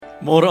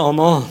Môre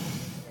almal.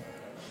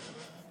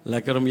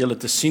 Lekker om julle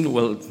te sien,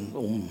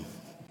 om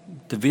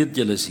te weet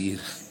julle is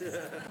hier.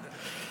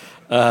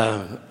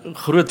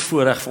 Groot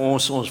voorreg vir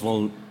ons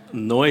wil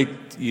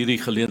nooit hierdie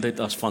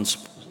geleentheid as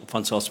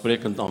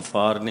vanselfsprekend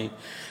aanvaar nie.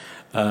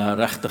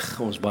 Regtig,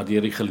 ons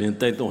waardeer die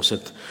geleentheid. Ons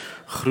het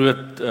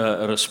groot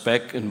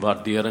respek en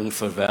waardering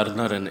vir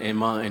Werner en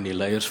Emma en die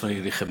leiers van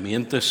hierdie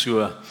gemeente.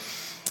 So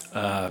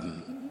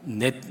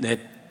net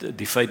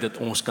die feit dat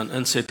ons kan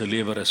inset te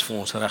lewer is vir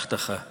ons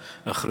regtig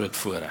 'n groot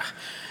voorreg.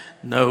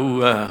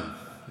 Nou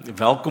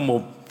welkom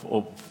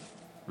op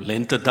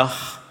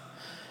lentedag.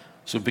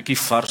 So 'n bietjie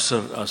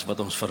varser as wat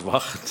ons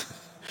verwag het.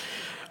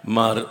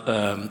 Maar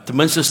ten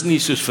minste is nie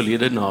soos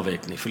verlede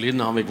naweek nie. Verlede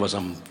naweek was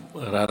hom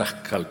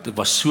regtig koud. Dit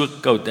was so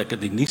koud, ek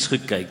het die nuus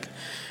gekyk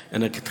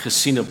en ek het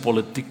gesien 'n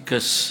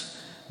politikus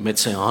met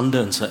sy hande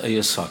in sy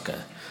eie sakke.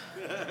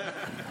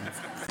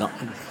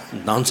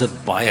 Dan is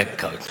dit baie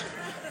koud.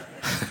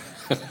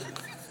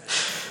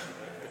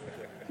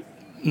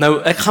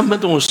 Nou, ek gaan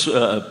met ons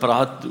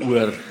praat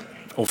oor,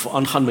 of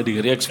aangaan met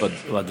die reeks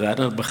wat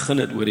Werner begin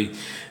het oor die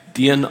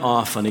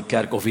DNA van die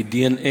kerk, of die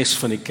DNS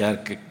van die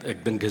kerk,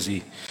 ek dink is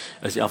die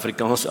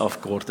Afrikaanse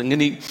afkorting. En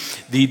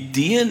die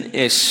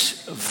DNS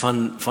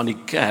van die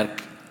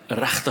kerk,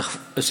 regtig,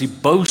 is die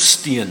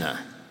boustene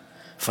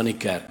van die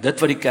kerk. Dit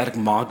wat die kerk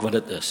maak wat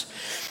dit is.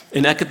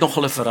 En ek het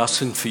nogal 'n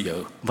verrassing vir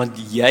jou, want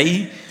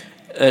jy's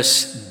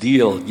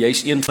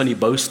een van die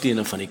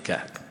boustene van die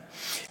kerk.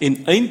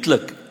 En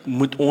eintlik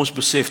moet ons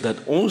besef dat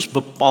ons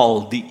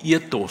bepaal die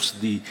ethos,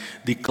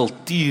 die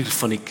kultuur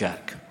van die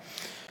kerk.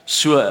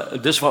 So,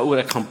 dis waaroor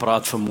ek gaan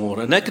praat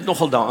vanmôre. En ek het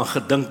nogal daaraan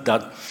gedink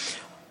dat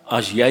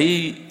as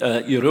jy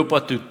Europa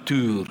toe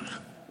toer,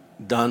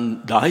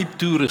 dan daai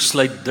toere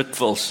sluit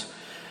dikwels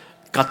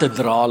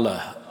kathedrale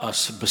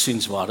as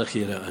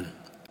besienswaardighede in.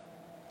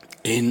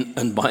 En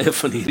in baie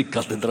van hierdie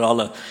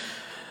kathedrale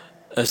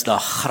is daar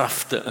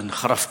grafte en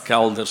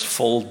grafkelders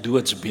vol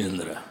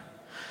doodsbeendere.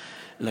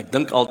 En ek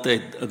dink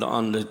altyd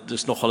daaraan, dit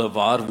is nogal 'n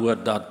waar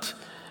woord dat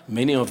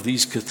many of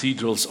these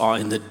cathedrals are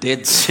in the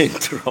dead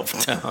center of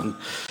town.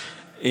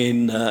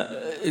 En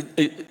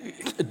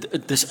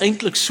het is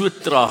eintlik so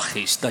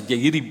tragies dat jy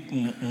hierdie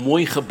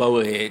mooi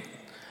geboue het,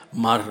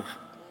 maar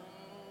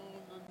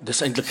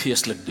dis eintlik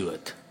geestelik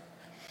dood.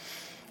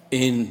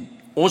 En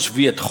ons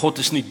weet God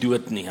is nie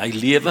dood nie. Hy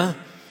lewe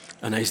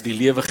en hy is die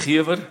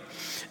lewegewer.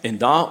 En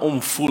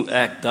daarom voel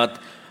ek dat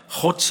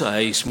God se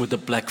huis moet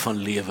 'n plek van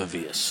lewe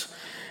wees.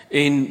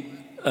 En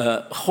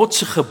God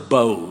se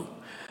gebou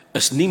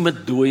is nie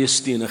met dooie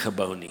stene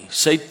gebou nie.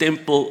 Sy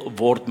tempel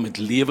word met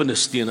lewende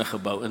stene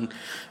gebou. En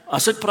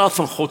as ek praat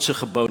van God se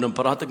gebou, dan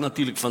praat ek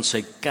natuurlik van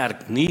sy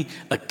kerk, nie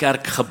 'n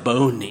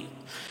kerkgebou nie.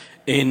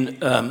 En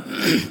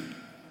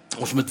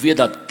ons moet weet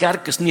dat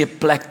kerk is nie 'n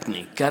plek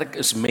nie. Kerk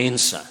is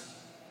mense.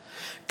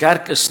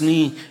 Kerk is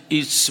nie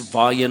iets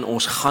waarheen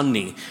ons gaan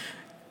nie.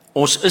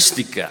 Ons is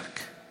die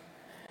kerk.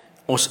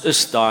 Ons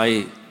is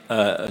daai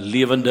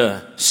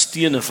lewende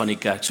stene van die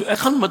kerk. So ek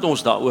gaan met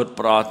ons daaroor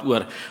praat,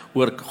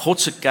 oor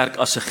God se kerk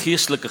as 'n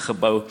geestelike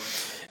gebou.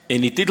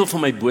 En die titel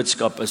van my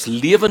boodskap is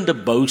Lewende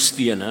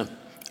Boustene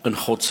in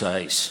God se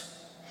huis.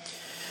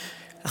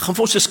 Ek gaan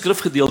vir ons 'n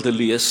skrifgedeelte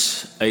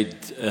lees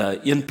uit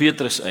 1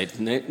 Petrus uit.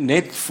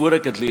 Net voor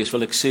ek dit lees,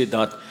 wil ek sê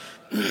dat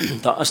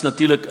daar is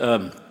natuurlik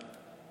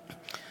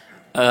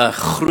 'n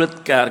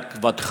groot kerk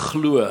wat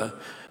glo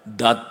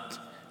dat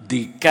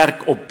die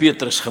kerk op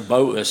Petrus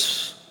gebou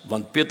is,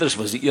 want Petrus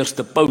was die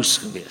eerste paus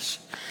gewees.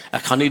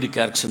 Ek gaan nie die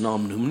kerk se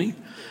naam noem nie.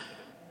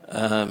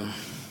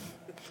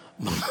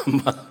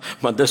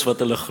 Maar dis wat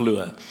hulle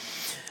glo.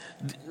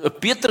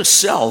 Petrus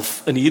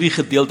self, in hierdie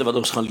gedeelte wat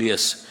ons gaan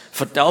lees,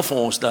 vertel vir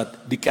ons dat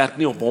die kerk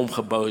nie op hom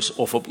gebou is,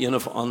 of op een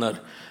of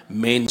ander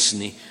mens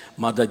nie,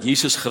 maar dat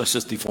Jesus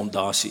Christus die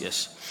fondasie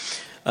is.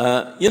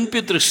 1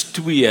 Petrus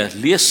 2,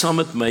 lees saam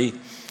met my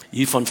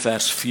hier van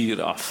vers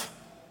 4 af.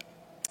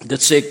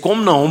 Dit sê,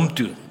 kom na hom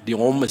toe, die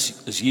hom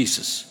is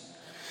Jesus,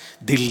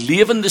 die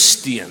lewende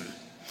steen,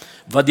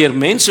 wat deur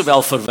mense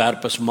wel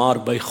verwerp is,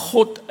 maar by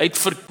God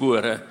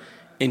uitverkore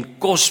en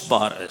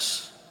kosbaar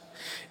is.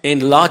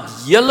 En laat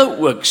julle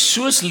ook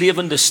soos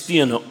lewende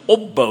stene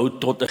opbou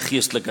tot 'n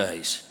geestelike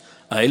huis,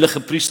 'n heilige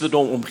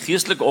priesterdom om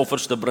geestelike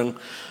offers te bring,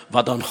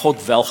 wat aan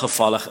God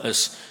welgevallig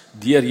is,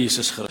 deur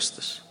Jesus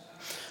Christus.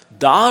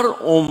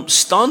 Daarom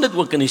staan dit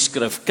ook in die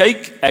skrif,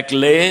 kyk, ek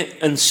lê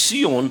in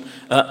Sion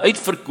 'n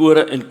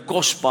uitverkore en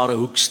kosbare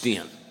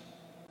hoeksteen.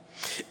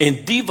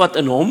 En die wat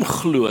in hom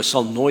glo,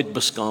 sal nooit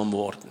beskaam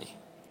word nie.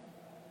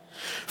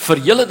 Vir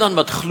julle dan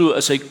wat glo,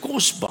 is hy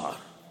kosbaar.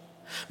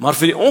 Maar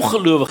vir die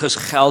ongelowiges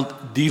geld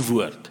die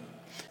woord.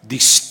 Die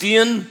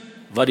steen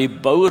wat die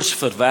bouers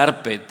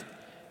verwerp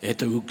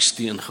het 'n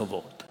hoeksteen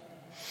geword.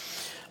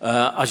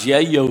 As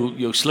jy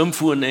jou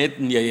slimfoon het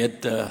en jy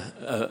het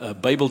 'n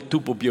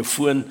Bybeltoep op jou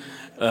foon,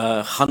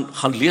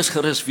 gaan lees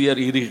gerus weer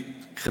hierdie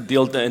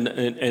gedeelte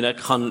en ek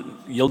gaan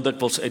heel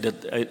dikwels uit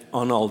dit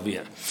aanhaal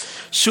weer.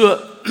 So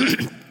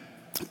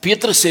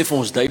Petrus sê vir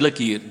ons duidelik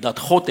hier dat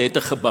God het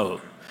 'n gebou,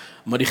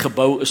 maar die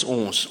gebou is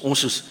ons.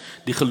 Ons is,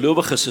 die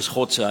gelowiges is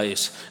God se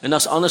huis. En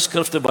daar's ander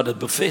skrifte wat dit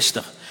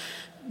bevestig.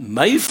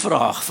 My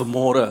vraag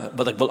vanmôre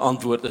wat ek wil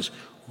antwoord is,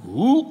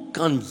 hoe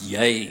kan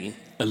jy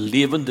 'n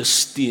lewende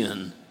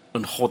steen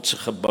in God se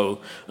gebou,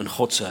 in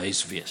God se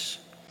huis wees?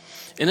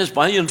 En dit is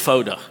baie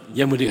eenvoudig.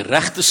 Jy moet die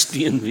regte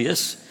steen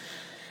wees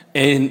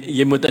en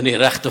jy moet in die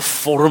regte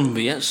vorm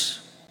wees.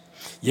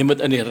 Jy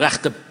moet in die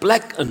regte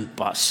plek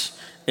inpas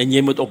en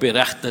jy moet op die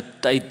regte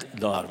tyd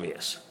daar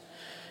wees.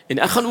 En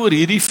ek gaan oor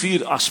hierdie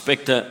 4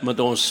 aspekte met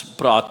ons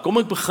praat. Kom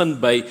ek begin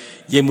by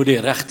jy moet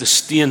die regte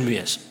steen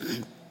wees.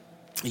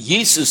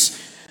 Jesus,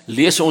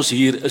 lees ons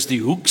hier, is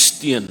die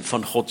hoeksteen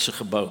van God se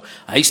gebou.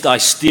 Hy is daai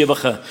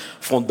stewige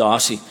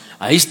fondasie.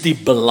 Hy is die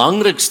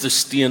belangrikste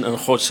steen in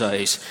God se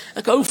huis.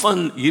 Ek hou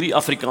van hierdie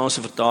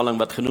Afrikaanse vertaling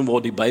wat genoem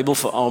word die Bybel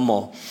vir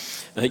almal.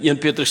 1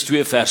 Petrus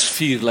 2 vers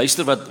 4.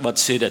 Luister wat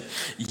sê dit.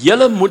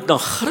 Julle moet na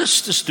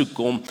Christus toe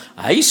kom.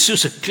 Hy is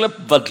soos 'n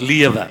klip wat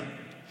lewe.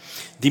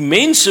 Die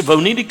mense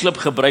wou nie die klip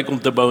gebruik om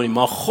te bou nie,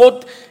 maar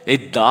God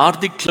het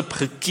daardie klip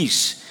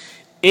gekies.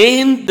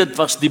 En dit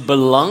was die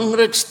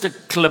belangrikste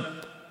klip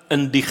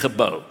in die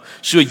gebou.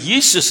 So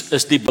Jesus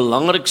is die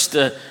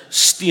belangrikste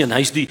steen.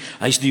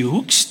 Hy's die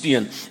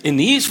hoeksteen. En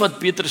hier is wat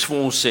Petrus vir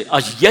ons sê: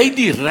 as jy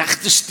die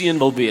regte steen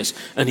wil wees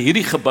in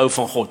hierdie gebou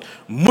van God,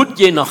 moet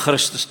jy na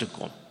Christus toe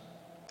kom.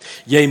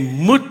 Jy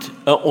moet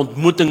 'n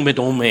ontmoeting met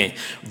hom hê,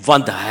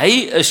 want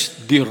hy is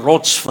die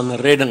rots van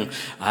redding.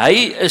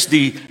 Hy is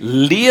die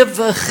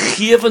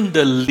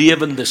lewegewende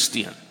lewende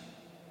steen.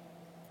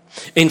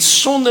 En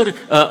sonder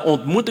 'n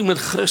ontmoeting met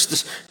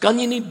Christus kan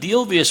jy nie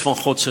deel wees van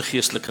God se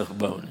geestelike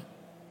gebou nie.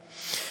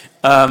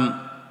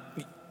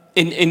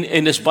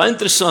 En is baie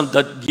interessant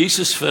dat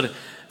Jesus vir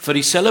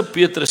dieselfde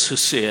Petrus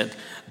gesê het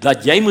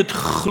dat jy moet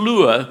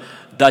glo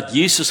dat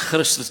Jesus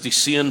Christus die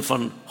seun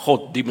van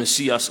God, die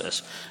Messias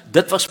is.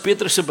 Dit was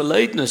Petrus se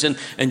belydenis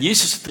en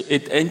Jesus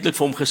het eintlik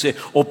vir hom gesê,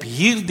 op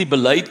hierdie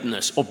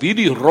belydenis, op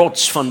hierdie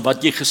rots van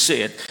wat jy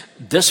gesê het,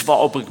 dis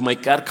waarop ek my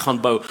kerk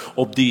gaan bou,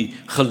 op die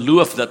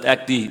geloof dat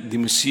ek die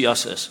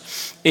Messias is.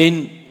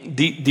 En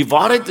die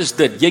waarheid is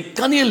dit, jy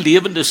kan nie 'n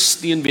lewende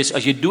steen wees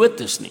as jy dood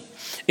is nie.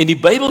 En die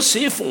Bybel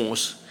sê vir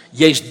ons,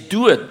 jy's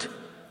dood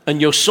in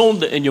jou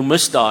sonde en jou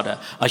misdade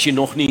as jy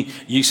nog nie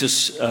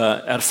Jesus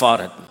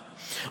ervaar het nie.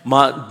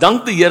 Maar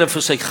dank die Here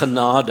vir sy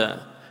genade,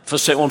 vir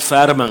sy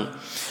ontferming.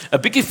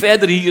 'n Bietjie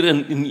verder hier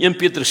in 1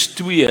 Petrus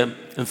 2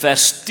 in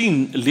vers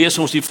 10 lees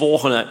ons die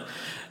volgende.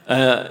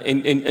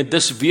 En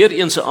dis weer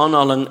eens 'n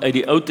aanhaling uit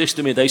die Ou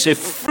Testament. Hy sê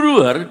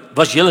vroeër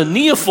was julle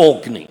nie 'n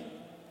volk nie.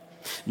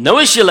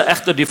 Nou is julle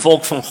egter die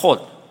volk van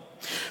God.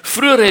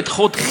 Vroeër het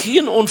God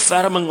geen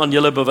ontferming aan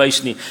julle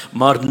bewys nie,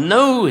 maar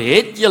nou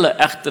het julle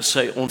egter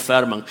sy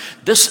ontferming.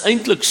 Dis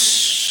eintlik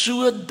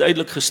so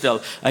duidelik gestel.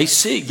 Hy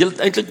sê julle het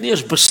eintlik nie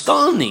eens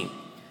bestaan nie.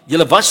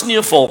 Julle was nie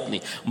 'n volk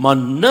nie, maar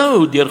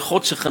nou deur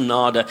God se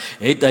genade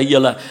het hy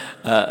julle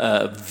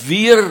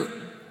weer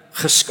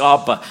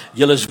geskape.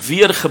 Julle is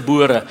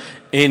weergebore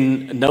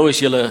en nou is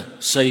julle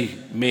sy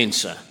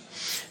mense.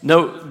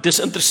 Nou, dis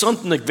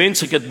interessant en ek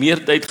wens ek het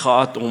meer tyd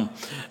gehad om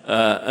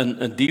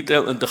in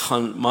detail in te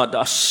gaan, maar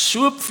daar's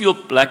soveel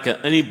plekke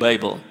in die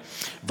Bybel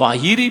waar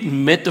hierdie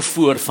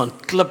metafoor van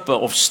klippe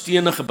of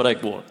stene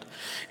gebruik word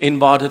en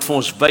waar dit vir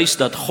ons wys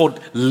dat God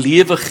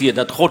lewe gee,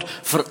 dat God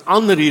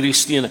verander hierdie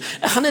stene.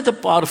 Ek gaan net 'n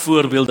paar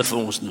voorbeelde vir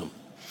ons noem.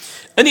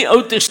 In die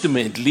Ou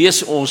Testament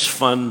lees ons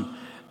van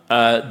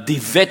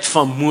die wet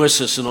van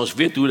Moses en ons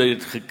weet hoe hy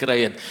dit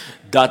gekry het,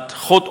 dat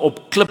God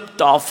op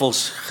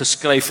kliptafels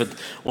geskryf het.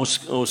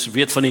 Ons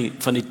weet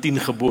van die 10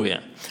 gebooie.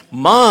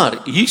 Maar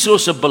hier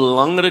is 'n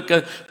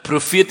belangrike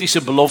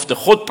profetiese belofte.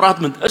 God praat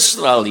met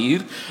Israel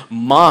hier,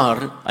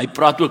 maar hy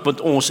praat ook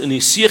met ons in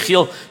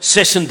Esegiel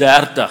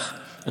 36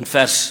 in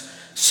vers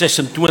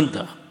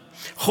 26.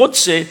 God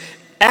sê,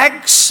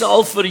 ek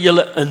sal vir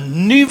julle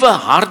 'n nuwe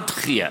hart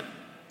gee.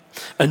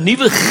 'n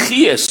Nuwe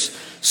gees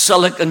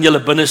sal ek in julle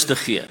binneste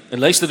gee. En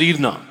luister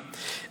hierna.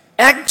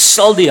 Ek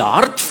sal die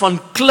hart van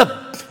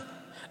klip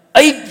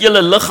uit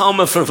julle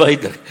liggame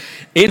verwyder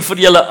en vir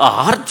julle 'n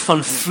hart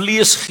van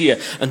vlees gee.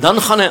 En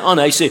dan gaan hy aan,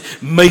 hy sê,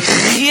 my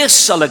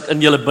gees sal ek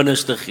in julle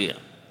binneste gee.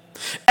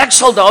 Ek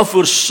sal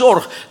daarvoor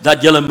sorg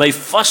dat julle my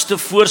vaste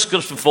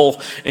voorskrifte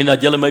volg en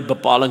dat julle my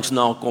bepalinge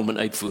nakom en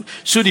uitvoer.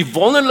 So die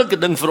wonderlike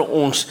ding vir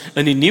ons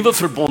in die nuwe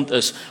verbond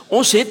is,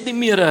 ons het nie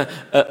meer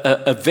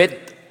 'n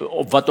wet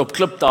wat op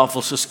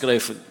kliptafels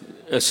geskryf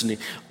is nie.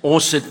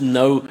 Ons het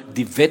nou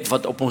die wet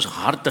wat op ons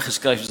harte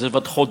geskryf is, dit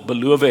wat God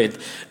beloof het.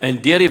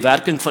 En deur die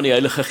werking van die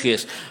Heilige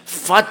Gees,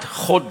 vat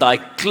God daai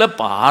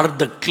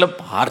klipharde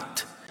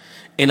kliphart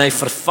en hy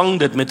vervang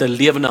dit met 'n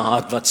lewende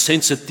hart wat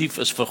sensitief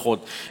is vir God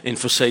en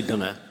vir sy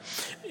dinge.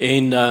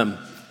 En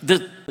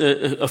dit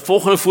 'n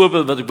volgende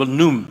voorbeeld wat ek wil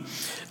noem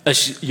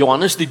is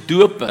Johannes die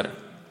Doper.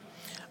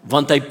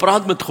 Want hy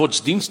praat met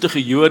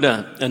godsdienstige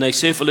Jode en hy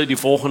sê vir hulle die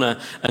volgende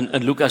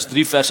in Lukas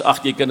 3 vers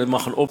 8, jy kan dit maar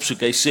gaan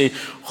opsoek. Hy sê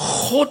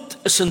God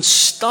is in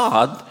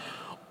staat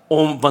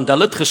om, want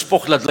hulle het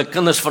gespog dat hulle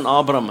kinders van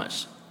Abraham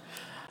is.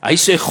 Hy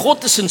sê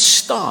God is in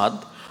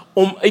staat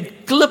om uit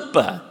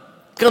klippe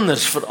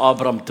kinders vir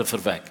Abraham te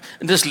verwek.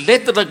 En dis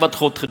letterlik wat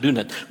God gedoen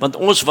het, want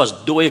ons was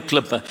dooie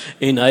klippe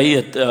en hy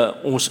het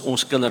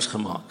ons kinders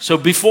gemaak. So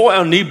before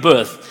our new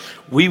birth,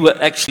 we were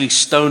actually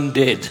stone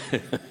dead.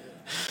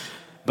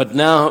 But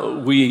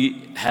now we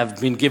have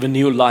been given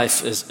new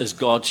life as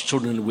God's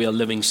children. We are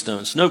living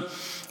stones. Nou,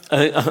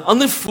 'n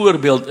ander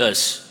voorbeeld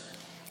is,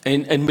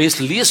 en mens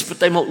lees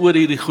partymal oor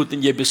hierdie goed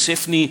en jy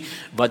besef nie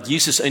wat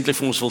Jesus eintlik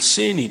vir ons wil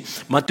sê nie,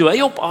 maar toe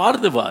hy op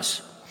aarde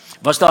was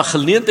daar 'n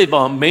geleentheid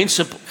waar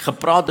mense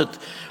gepraat het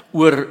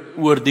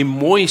oor die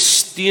mooi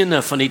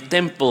stene van die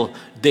tempel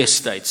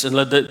destyds, en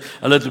hulle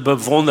het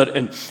bewonder,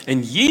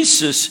 en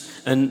Jesus,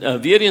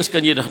 en weer eens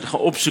kan jy dit gaan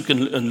opsoek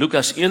in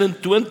Lukas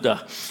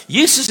 21,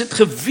 Jesus het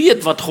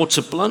geweet wat God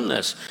se plan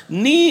is,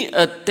 nie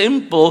 'n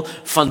tempel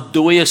van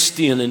dooie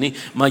stene nie,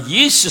 maar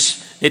Jesus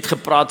het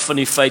gepraat van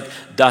die feit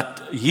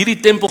dat hierdie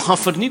tempel gaan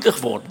vernietig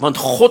word, want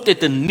God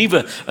het 'n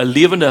nuwe, 'n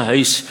lewende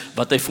huis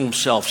wat hy vir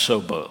homself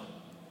sou bou.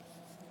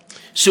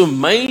 So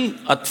my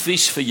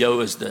advies vir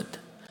jou is dit,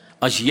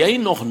 as jy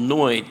nog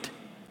nooit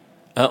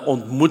 'n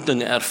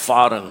ontmoeting,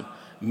 ervaring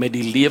met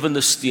die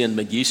lewende steen,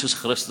 met Jesus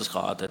Christus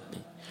gehad het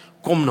nie,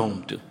 kom na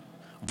hom toe,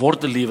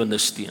 word 'n lewende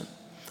steen,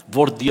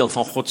 word deel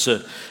van God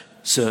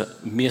se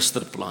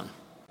meesterplan.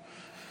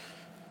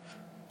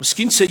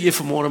 Miskien sê jy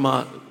vanmôre,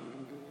 maar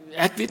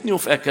ek weet nie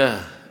of ek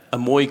 'n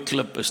mooi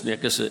klip is nie,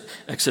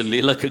 ek's 'n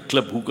lelike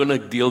klip, hoe kan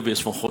ek deel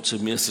wees van God se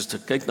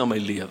meesterstuk? Kyk na my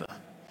lewe.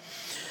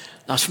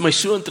 Dat is vir my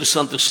so 'n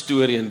interessante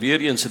storie, en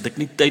weer eens het ek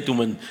nie tyd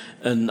om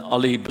in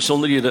al die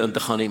besonderhede in te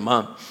gaan nie,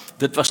 maar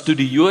dit was toe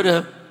die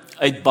Jode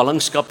uit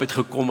ballingskap het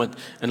gekom het,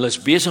 en hulle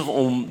is besig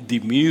om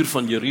die muur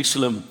van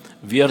Jerusalem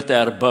weer te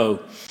herbou,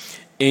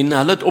 en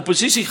hulle het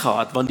oppositie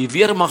gehad, want die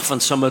weermag van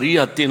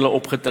Samaria teen hulle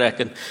opgetrek,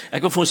 en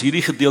ek wil vir ons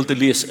hierdie gedeelte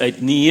lees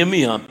uit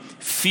Nehemia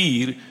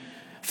 4,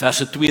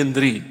 verse 2 en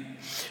 3,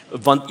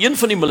 want een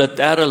van die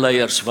militêre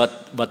leiers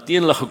wat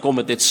teen hulle gekom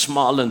het, het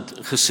smalend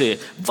gesê,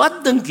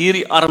 wat dink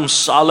hierdie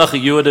armsalige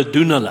Jode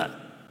doen hulle?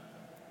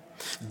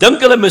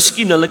 Dink hulle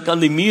miskien hulle kan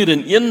die muur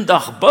in een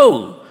dag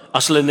bou,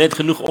 as hulle net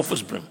genoeg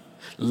offers bring?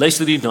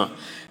 Luister hierna,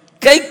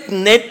 kyk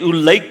net hoe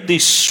lyk die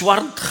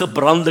swart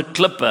gebrande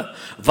klippe,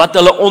 wat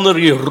hulle onder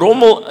die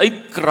rommel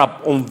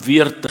uitkrap om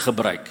weer te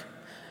gebruik.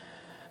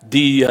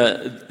 Die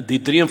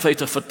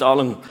 53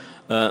 vertaling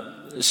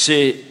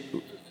sê,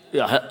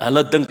 ja,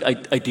 hulle dink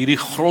uit hierdie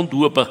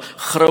grondhope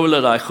grou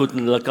hulle daai goed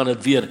en hulle kan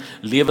dit weer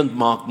lewend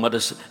maak, maar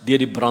dis deur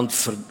die brand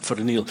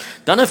verniel.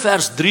 Dan in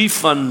vers 3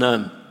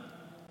 van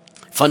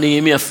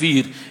Nehemia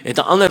 4 het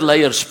 'n ander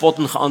leier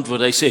spottend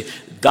geantwoord. Hy sê,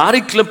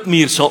 daardie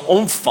klipmuur sal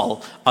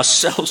omval as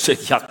selfs 'n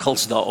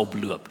jakkals daarop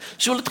loop.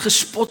 So het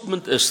gespot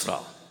met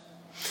Israel.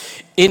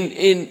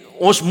 En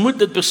ons moet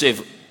dit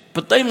besef.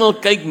 Partymal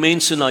kyk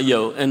mense na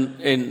jou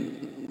en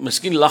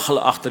miskien lag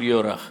hulle agter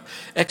jou rug.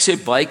 Ek sê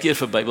baie keer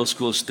vir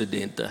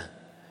Bybelskoolstudente,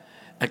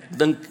 ek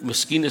dink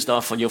miskien is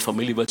daar van jou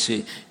familie wat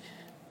sê,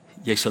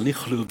 jy sal nie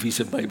glo wie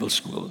se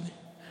Bybelskool nie.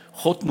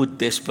 God moet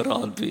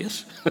desperaat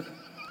wees.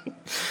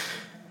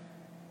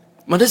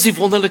 Maar dis die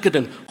wonderlike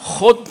ding,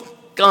 God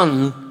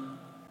kan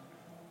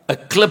 'n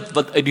klip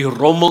wat uit die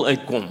rommel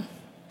uitkom,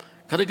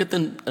 kan ek dit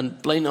in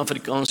plain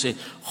Afrikaans sê,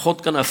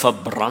 God kan 'n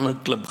verbrande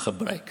klip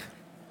gebruik.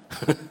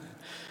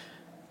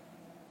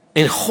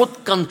 En God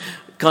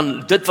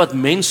kan dit wat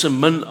mense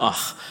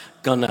minag,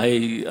 kan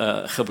hy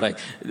gebruik,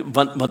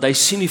 want hy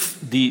sien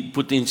die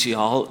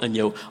potensiaal in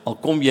jou, al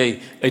kom jy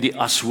uit die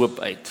ashoop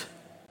uit.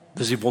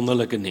 Dis die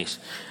wonderlike nuus.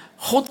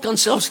 God kan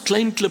selfs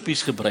klein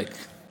klippies gebruik,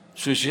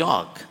 soos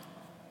Jacques.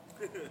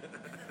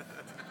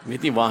 Ek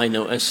weet nie waar hy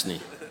nou is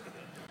nie.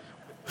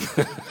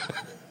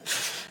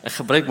 Ek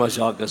gebruik maar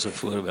Jacques as 'n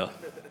voorbeeld.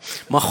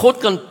 Maar God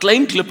kan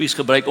klein klippies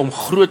gebruik om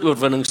groot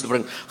oorwinnings te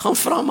bring. Gaan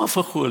vra maar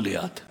vir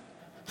Goliat.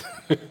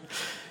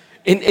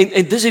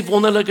 En dis 'n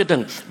wonderlike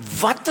ding.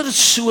 Watter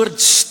soort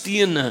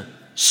stene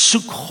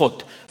soek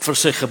God vir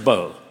sy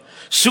gebou?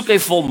 Soek hy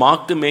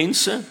volmaakte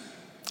mense?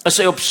 Is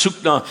hy op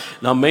soek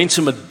na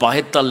mense met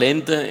baie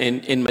talente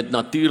en met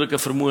natuurlike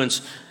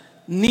vermoëns?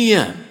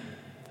 Nee.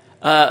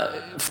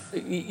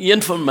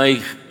 Een van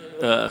my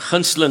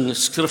gunsteling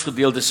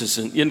skrifgedeeltes is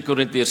in 1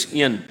 Korintiërs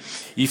 1,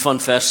 hiervan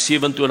vers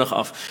 27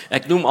 af.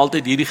 Ek noem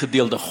altyd hierdie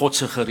gedeelte God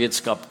se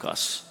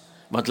gereedskapkas.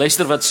 Want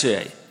luister wat sê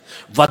hy.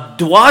 Wat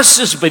dwaas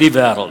is by die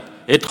wêreld,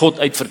 het God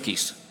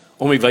uitverkies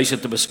om die wyse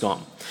te beskaam.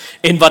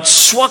 En wat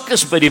swak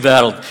is by die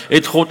wêreld,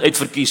 het God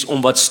uitverkies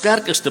om wat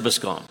sterk is te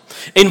beskaam.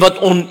 En wat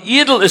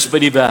onedel is by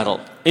die wêreld,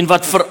 en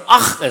wat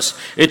verag is,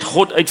 het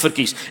God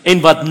uitverkies.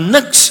 En wat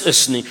niks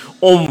is nie,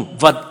 om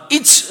wat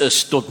iets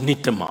is tot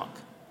niet te maak.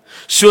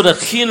 Sodat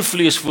geen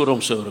vlees voor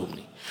hom sou roem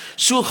nie.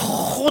 So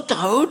God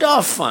hou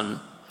daarvan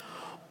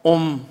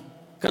om,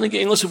 kan ek 'n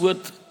Engelse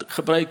woord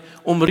gebruik,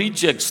 om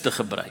rejects te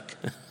gebruik.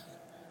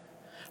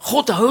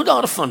 God hou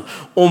daarvan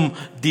om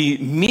die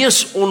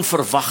mees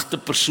onverwagte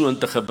persoon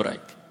te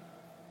gebruik,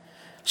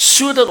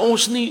 sodat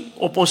ons nie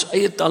op ons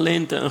eie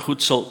talente en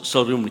goed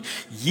sal roem nie.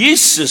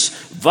 Jesus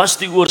was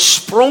die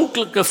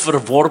oorspronklike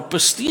verworpe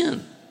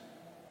steen.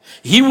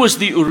 He was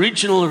the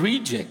original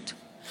reject.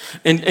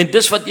 En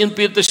dis wat 1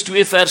 Petrus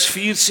 2 vers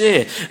 4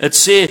 sê. Het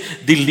sê,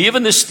 die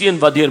lewende steen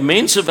wat deur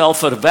mense wel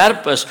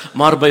verwerp is,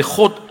 maar by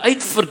God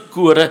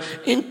uitverkore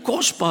en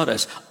kosbaar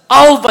is.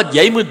 Al wat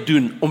jy moet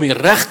doen om die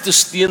regte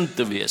steen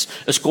te wees,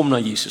 is kom na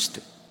Jesus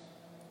toe.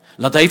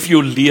 Laat hy vir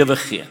jou lewe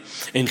gee,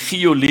 en gee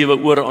jou lewe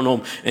oor aan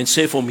hom, en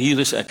sê vir hom, hier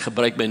is ek,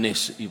 gebruik my net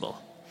soos u wil.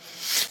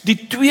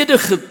 Die tweede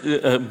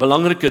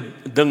belangrike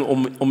ding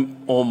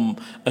om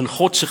in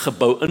God se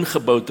gebou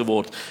ingebou te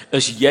word,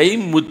 is jy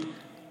moet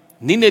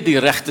nie net die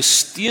regte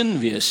steen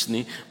wees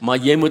nie, maar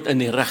jy moet in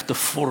die regte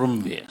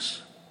vorm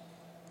wees.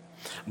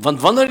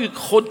 Want wanneer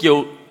God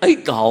jou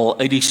uithaal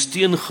uit die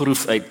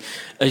steengroef uit,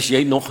 is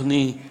jy nog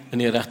nie in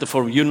die regte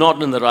vorm. You're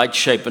not in the right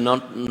shape, and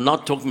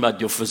not talking about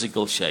your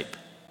physical shape.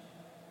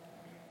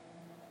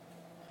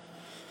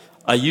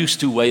 I used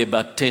to weigh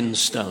about 10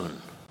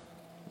 stone.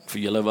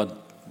 Vir julle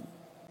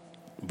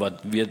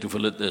wat weet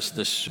hoeveel dit is,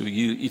 dis so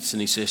hier iets in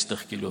die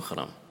 60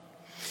 kilogram.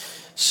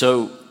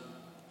 So,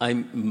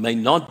 I may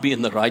not be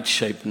in the right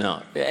shape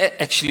now.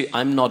 Actually,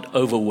 I'm not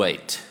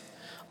overweight.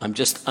 I'm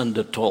just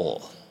under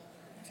tall.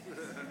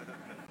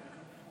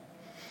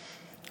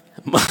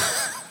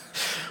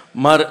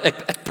 Maar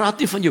ek praat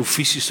nie van jou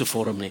fisiese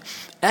vorm nie.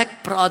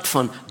 Ek praat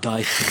van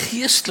daai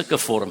geestelike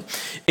vorm.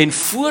 En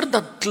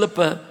voordat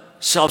klippe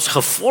selfs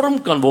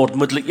gevorm kan word,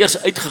 moet hulle eers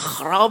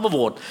uitgegrawe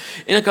word.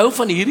 En ek hou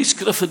van hierdie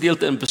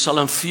skrifgedeelte in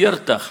Psalm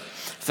 40,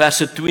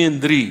 verse 2 en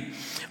 3,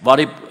 waar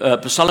die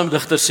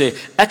psalmdigter sê,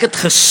 ek het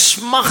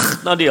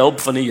gesmag na die hulp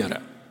van die Here.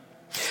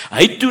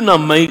 Hy het toe na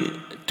my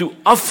toe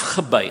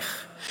afgebuig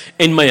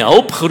en my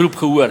hulp geroep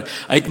gehoor.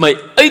 Hy het my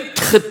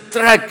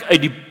uitgetrek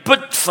uit die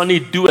put van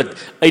die dood,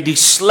 uit die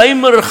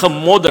slijmerige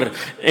modder,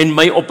 en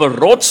my op 'n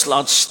rots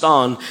laat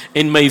staan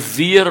en my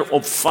weer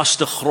op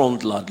vaste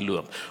grond laat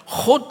loop.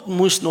 God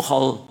moes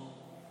nogal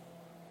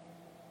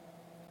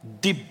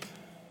diep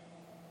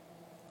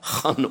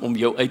gaan om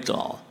jou uit te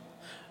haal.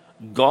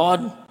 God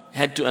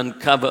had to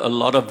uncover a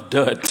lot of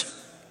dirt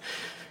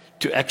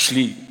to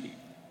actually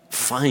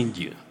find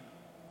you.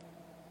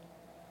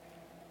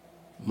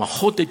 Maar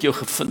God het jou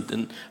gevind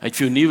en hy het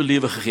vir jou nuwe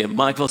lewe gegee.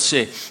 Maar ek wil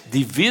sê,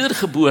 die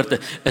wedergeboorte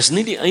is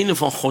nie die einde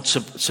van God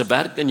se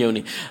werk in jou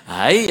nie.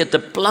 Hy het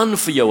 'n plan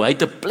vir jou, hy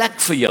het 'n plek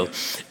vir jou.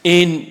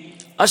 En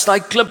as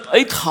daai klip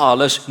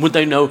uitgehaal is, moet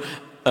hy nou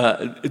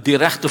die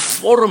regte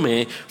vorm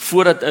hê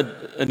voordat dit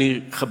in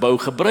die gebou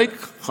gebruik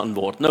gaan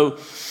word. Nou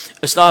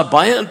is daar 'n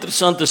baie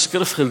interessante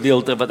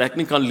skrifgedeelte wat ek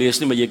nie kan lees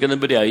nie, maar jy kan dit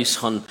by die huis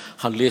gaan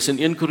lees in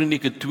 1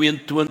 Kronieke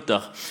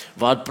 22,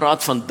 waar het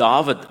praat van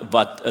Dawid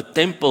wat 'n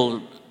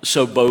tempel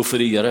sou bou vir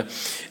die Here.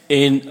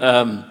 En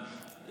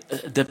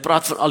dit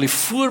praat van al die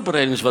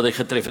voorbereidings wat hy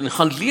getref het. En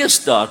gaan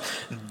lees daar,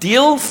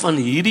 deel van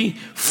hierdie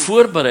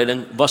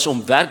voorbereiding was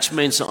om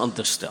werksmense aan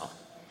te stel.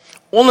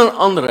 Onder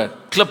andere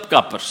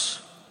klipkappers.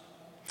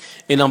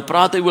 En dan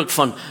praat hy ook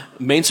van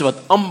mense wat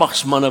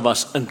ambagsmanne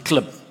was in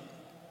klip.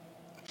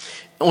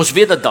 Ons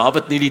weet dat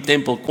Dawid nie die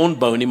tempel kon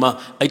bou nie, maar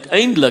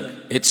uiteindelik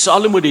het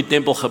Salomo die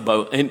tempel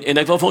gebou. En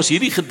ek wil vir ons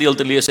hierdie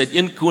gedeelte lees uit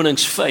 1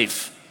 Konings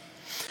 5.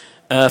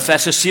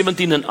 Verse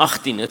 17 en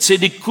 18. Het sê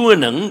die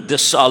koning,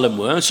 dis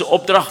Salomo, sy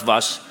opdrag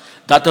was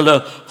dat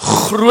hulle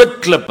groot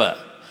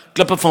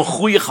klippe van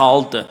goeie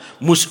gehalte,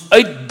 moes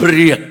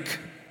uitbreek,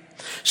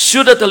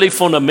 sodat hulle die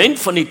fondament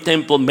van die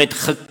tempel met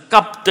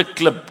gekapte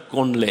klip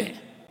kon lê.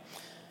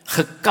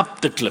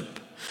 Gekapte klip.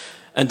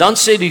 En dan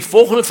sê die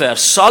volgende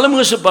vers,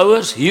 Salomo se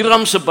bouers,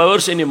 Hiram se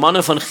bouers en die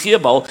manne van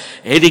Gebal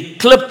het die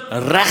klip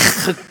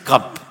reg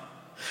gekap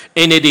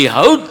en het die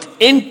hout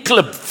en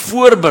klip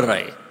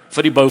voorberei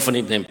vir die bou van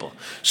die tempel.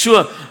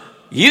 So,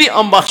 hierdie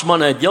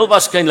ambagsmanne het heel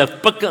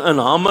waarskynlik pikke en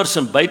hamers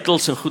en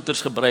bytels en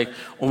goeters gebruik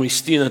om die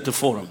stene te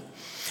vorm.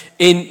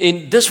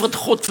 En dis wat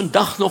God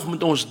vandag nog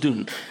met ons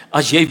doen.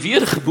 As jy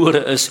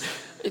weergebore is,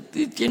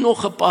 het jy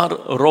nog 'n paar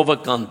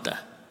rowwe kante.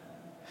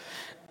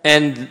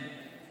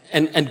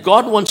 And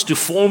God wants to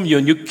form you,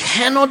 and you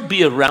cannot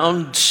be a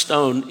round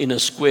stone in a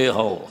square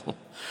hole.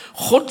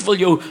 God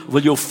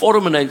wil jou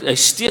vorm en hy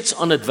steeds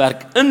aan het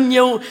werk in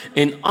jou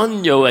en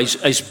aan jou,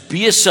 hy's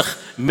besig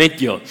met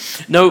jou.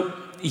 Nou,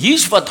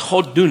 hier's wat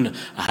God doen,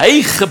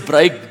 hy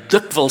gebruik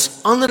dikwels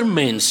ander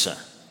mense,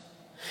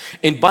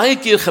 en baie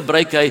keer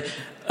gebruik hy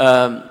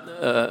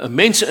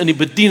mense in die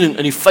bediening,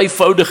 in die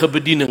vyfvoudige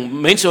bediening,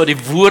 mense wat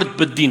die woord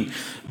bedien,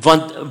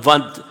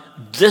 want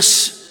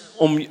dis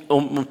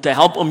om te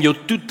help om jou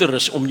toe te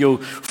rus, om jou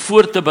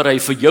voor te berei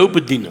vir jou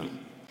bediening.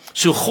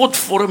 So God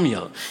vorm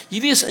jou.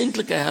 Hierdie is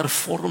eintlik 'n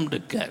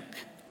hervormde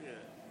kerk.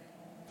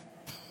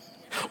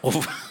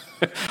 Of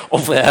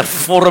 'n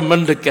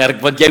hervormende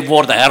kerk, want jy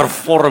word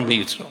hervorm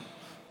hierso.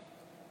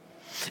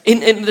 En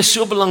dit is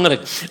so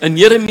belangrik. In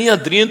Jeremia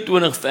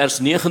 23 vers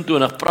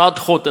 29 praat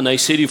God en hy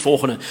sê die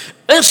volgende: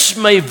 Is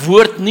my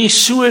woord nie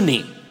so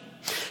nie?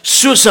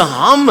 Soos 'n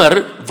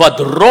hamer wat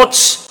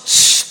rots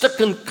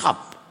stukkend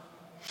kap.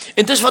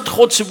 En dis wat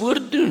God se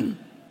woord doen.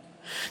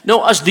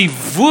 Nou as die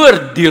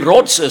woord die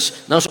rots is,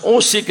 dan is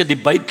ons seker die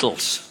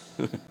bytels.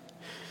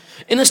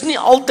 En is nie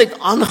altyd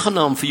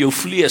aangenaam vir jou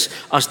vlees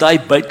as daai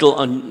bytel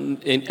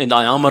en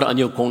daai hamer aan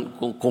jou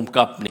kom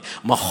kap nie.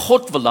 Maar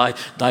God wil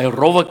daai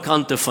rowwe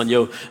kante van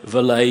jou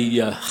wil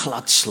hy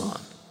glad slaan.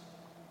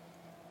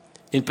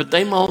 En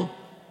partymal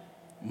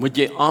moet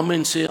jy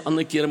amen sê,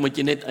 ander kere moet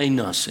jy net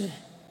eina sê.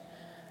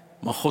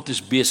 Maar God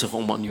is besig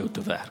om aan jou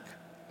te werk.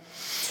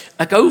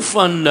 Ek hou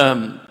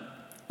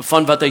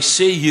van wat hy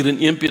sê hier in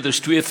 1 Petrus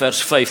 2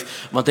 vers 5,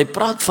 want hy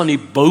praat van die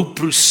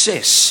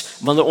bouproses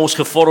wanneer ons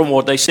gevorm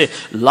word. Hy sê,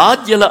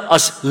 laat julle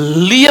as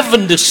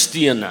lewende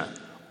stene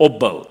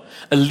opbou.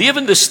 'n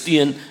Lewende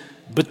steen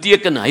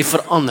beteken hy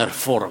verander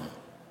vorm.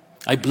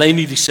 Hy bly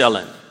nie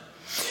dieselfde nie.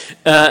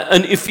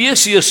 In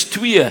Efesiërs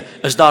 2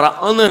 is daar 'n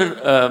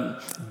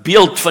ander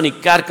beeld van die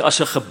kerk as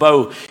 'n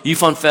gebou. Hier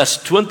van vers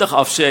 20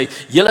 af sê hy,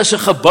 julle is 'n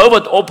gebou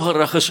wat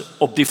opgerig is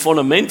op die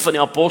fondament van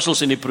die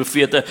apostels en die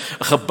profete,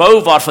 'n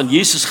gebou waarvan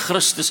Jesus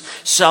Christus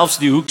self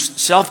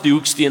die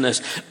hoeksteen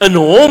is. In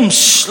hom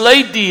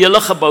sluit die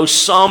hele gebou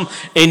saam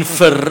en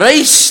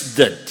verrys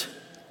dit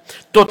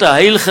tot 'n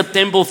heilige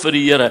tempel vir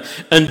die Here,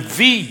 in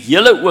wie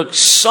julle ook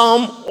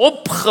saam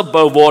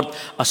opgebou word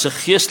as 'n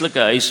geestelike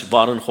huis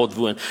waarin God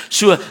woon.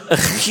 So 'n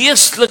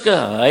geestelike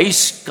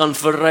huis kan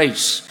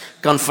verrys,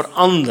 kan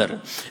verander.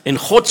 En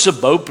God se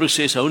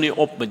bouproses hou nie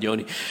op met jou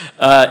nie.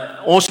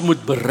 Ons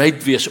moet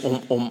bereid wees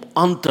om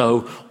aan te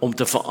hou om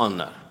te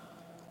verander.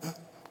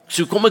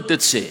 So kom ek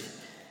dit sê,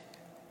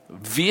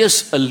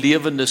 wees 'n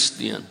lewende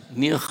steen,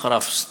 nie 'n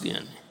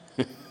grafsteen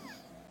nie.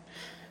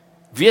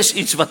 Wees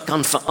iets wat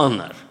kan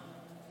verander.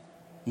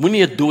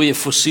 Moenie 'n dooie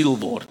fossiel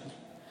word nie.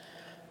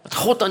 Dat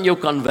God aan jou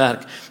kan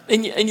werk.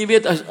 En jy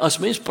weet, as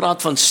mens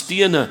praat van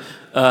stene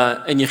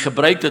en jy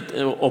gebruik dit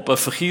op 'n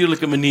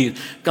figuurlike manier,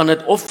 kan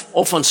dit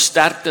of van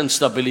sterkte en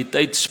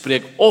stabiliteit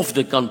spreek, of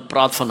dit kan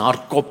praat van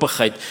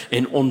hardkoppigheid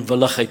en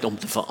onwilligheid om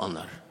te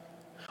verander.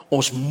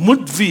 Ons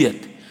moet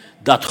weet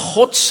dat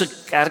God se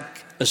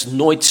kerk is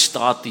nooit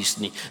staties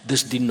nie.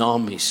 Dis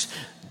dinamies.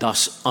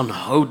 Dis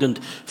aanhoudend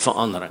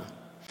verandering.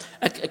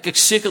 Ek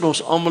seker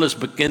ons almal is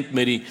bekend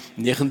met die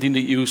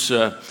 19de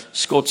eeuse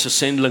Skotse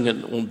sendeling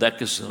en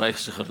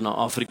ontdekkingsreisiger na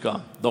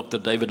Afrika, Dr.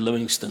 David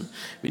Livingstone.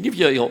 Weet nie of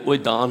jy al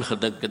ooit daaraan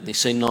gedink het nie,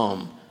 sy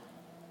naam,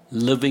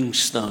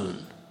 Livingstone.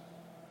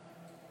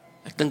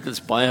 Ek dink dit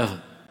is baie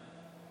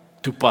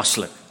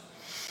toepaslik.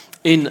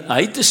 En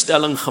hy het 'n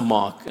stelling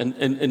gemaak,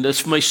 en dit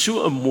is vir my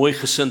so 'n mooi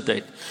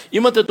gesindheid.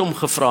 Iemand het hom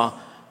gevra,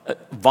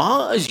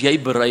 waar is jy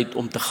bereid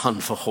om te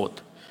gaan vir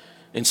God?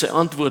 En sy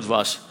antwoord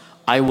was,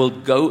 I will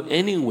go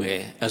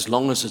anywhere as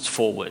long as it's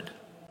forward.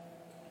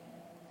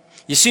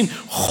 Jy sien,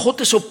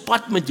 God is op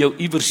pad met jou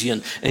iewers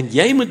heen en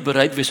jy moet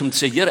bereid wees om te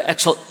sê, Here, ek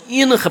sal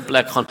enige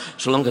plek gaan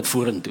solank dit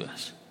vorentoe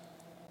is.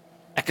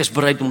 Ek is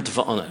bereid om te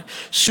verander.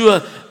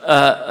 So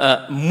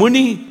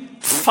moenie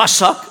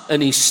vashak in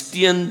die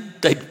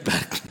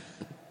steentydperk.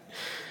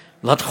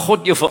 Laat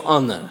God jou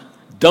verander.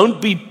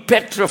 Don't be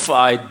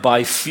petrified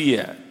by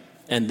fear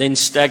and then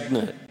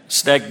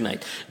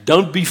stagnate.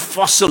 Don't be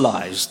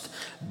fossilized,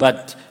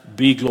 but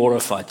be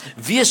glorified.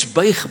 Wees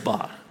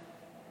buigbaar.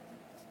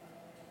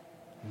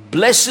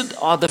 Blessed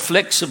are the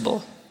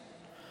flexible,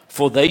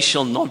 for they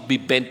shall not be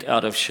bent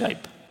out of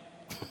shape.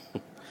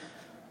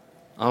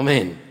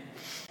 Amen.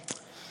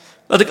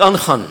 Laat ek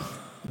aangaan.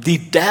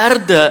 Die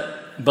derde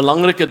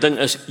belangrike ding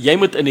is, jy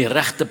moet in die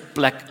regte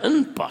plek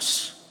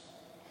inpas.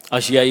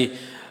 As jy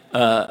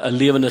 'n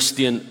lewende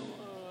steen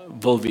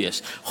wil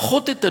wees.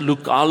 God het 'n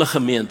lokale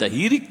gemeente.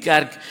 Hierdie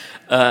kerk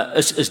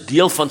is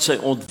deel van sy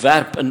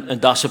ontwerp en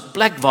daar's 'n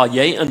plek waar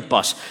jy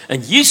inpas.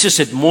 En Jesus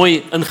het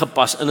mooi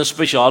ingepas in 'n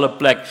spesiale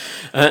plek.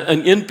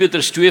 In 1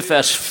 Petrus 2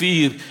 vers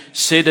 4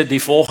 sê dit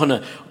die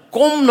volgende: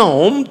 kom na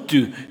hom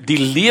toe, die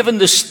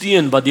lewende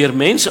steen wat deur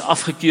mense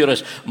afgekeur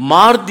is,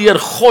 maar deur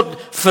God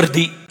vir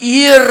die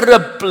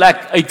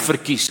ereplek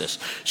uitverkies is.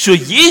 So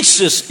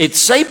Jesus het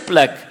sy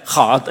plek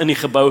gehad in die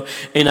gebou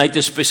en hy het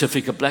 'n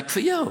spesifieke plek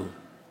vir jou.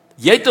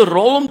 Jy het 'n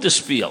rol om te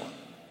speel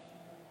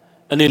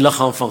in die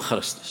liggaam van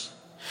Christus.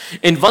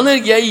 En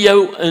wanneer jy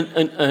jou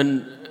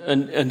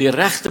in die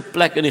regte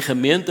plek in die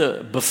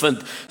gemeente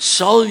bevind,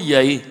 sal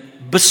jy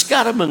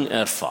beskerming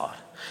ervaar.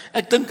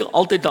 Ek dink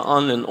altyd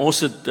daaraan, en ons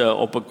het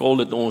op 'n kol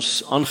het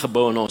ons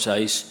aangebou in ons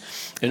huis,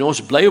 en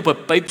ons bly op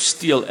 'n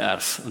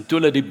pypsteelerf, en toe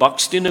hulle die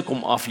bakstene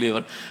kom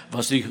aflewer,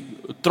 was die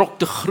trok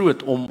te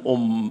groot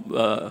om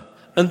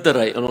in te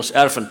ry in ons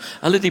erf, en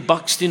hulle die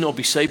bakstene op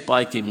die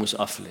sypaadjie moes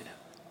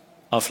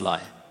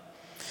aflaai.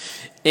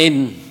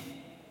 En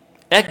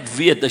ek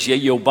weet, as jy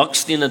jou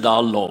bakstene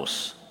daar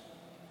los,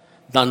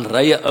 dan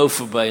ry 'n ou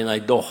verby en hy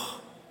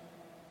dog,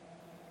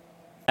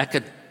 ek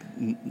het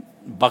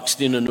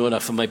bakstene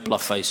nodig vir my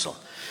plaveisel.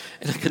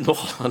 En ek het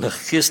nog aan 'n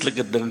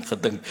geestelike ding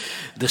gedink.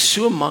 Dis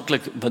so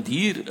maklik, want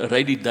hier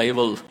ry die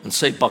duiwel in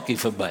sy bakkie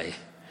verby.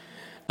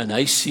 En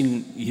hy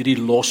sien hierdie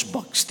los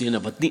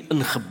bakstene wat nie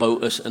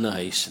ingebou is in 'n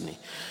huis nie.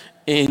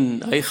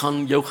 En hy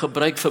gaan jou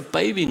gebruik vir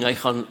paving, hy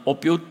gaan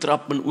op jou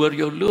trap en oor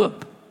jou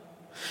loop.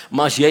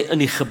 Maar as jy in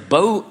die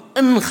gebou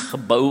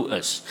ingebou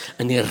is,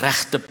 in die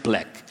regte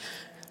plek,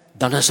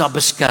 dan is daar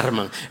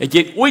beskerming. Het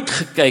jy ooit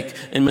gekyk,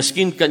 en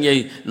miskien kan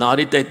jy na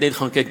die tyd net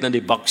gaan kyk na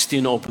die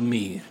bakstene op 'n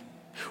muur.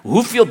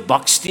 Hoeveel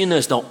bakstene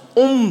is daar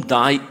om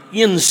daai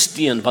een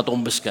steen wat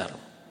hom beskerm?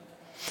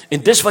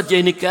 En dis wat jy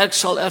in die kerk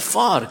sal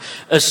ervaar,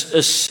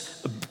 is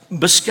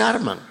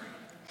beskerming.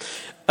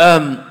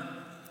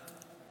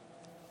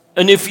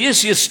 In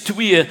Efesiërs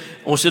 2,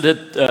 ons het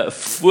dit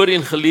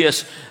voorheen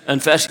gelees,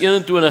 in vers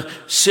 21,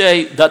 sê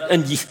hy dat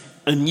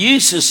in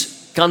Jesus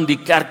kan die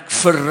kerk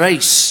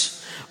verrys,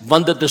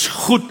 want dit is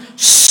goed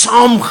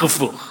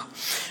saamgevoeg.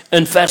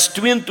 In vers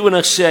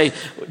 22 sê hy,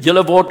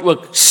 julle word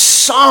ook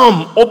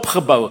saam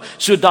opgebou.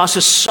 So daar's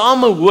 'n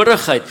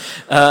samehorigheid.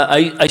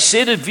 Hy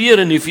sê dit weer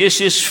in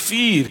Efesiërs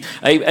 4.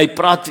 Hy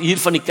praat hier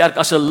van die kerk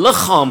as 'n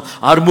liggaam,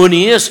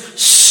 harmonieus,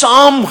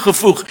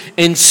 saamgevoeg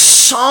en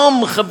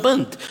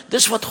saamgebind.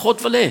 Dis wat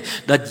God wil hê,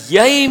 dat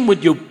jy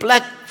moet jou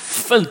plek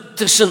vind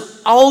tussen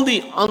al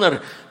die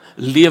ander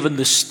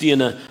lewende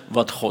stene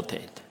wat God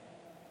het.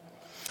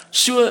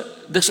 So,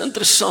 dis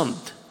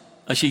interessant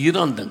as jy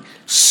hieraan dink.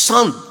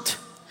 Sand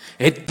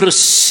het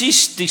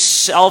presies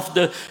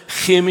dieselfde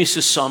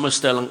chemiese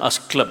samestelling as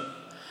klip,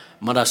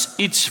 maar daar's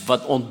iets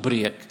wat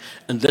ontbreek,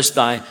 en dis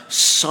daai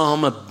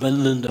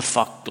samebindende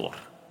faktor.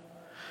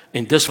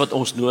 En dis wat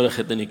ons nodig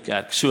het in die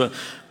kerk. So,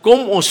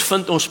 kom ons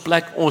vind ons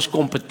plek, ons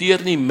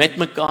kompeteer nie met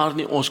mekaar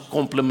nie, ons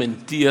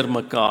komplementeer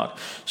mekaar.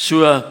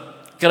 So,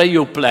 kry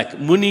jou plek,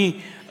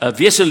 moenie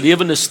wees 'n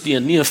lewende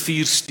steen, nie 'n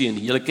vuursteen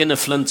nie. Julle ken 'n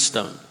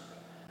flintstone.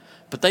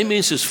 Party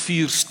mense is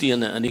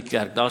vuurstene in die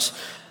kerk, daar's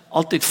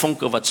altyd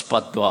vonke wat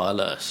spat waar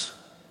hulle is.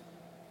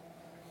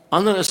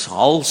 Ander is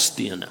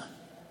halstene.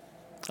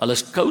 Hulle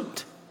is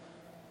koud,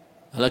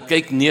 hulle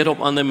kyk neer op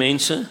ander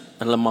mense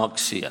en hulle maak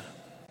seer.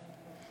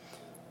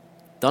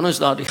 Dan is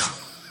daar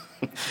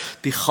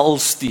die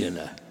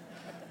galstene.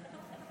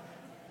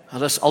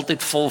 Hulle is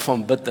altyd vol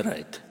van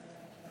bitterheid.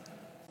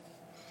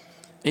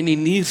 En die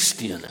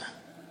nierstene,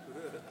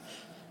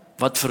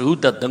 wat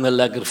verhoed dat dinge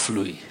lekker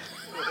vloei.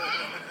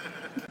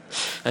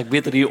 Ek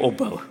beter hier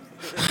opbou.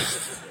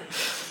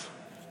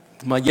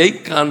 Maar jy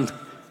kan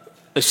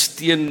 'n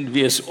steen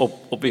wees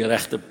op die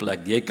regte plek.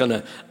 Jy kan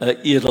 'n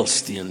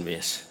edelsteen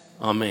wees.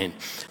 Amen.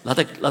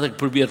 Laat ek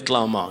probeer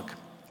klaarmaak.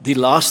 Die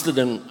laaste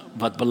ding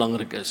wat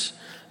belangrik is,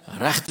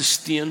 regte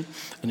steen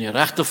in die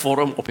regte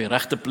vorm op die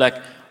regte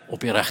plek op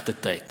die regte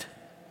tyd.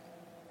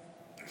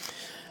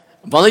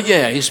 Wanneer jy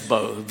 'n huis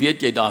bou,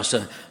 weet jy daar's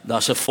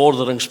 'n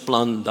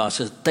vorderingsplan, daar's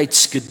 'n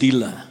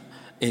tydskedule.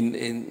 En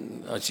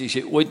as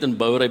jy ooit in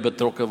bouery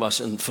betrokke was,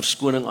 in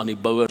verskoning aan die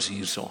bouers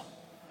hierso.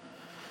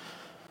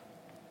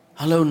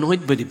 Hulle hou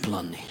nooit by die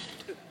plan nie.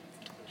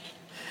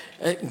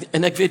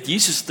 En ek weet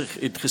Jesus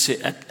het gesê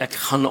ek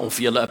gaan om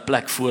vir julle 'n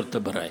plek voor te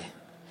berei.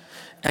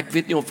 Ek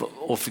weet nie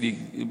of die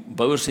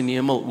bouers in die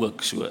hemel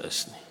ook so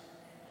is nie.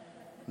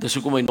 Dis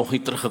hoekom hy nog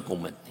nie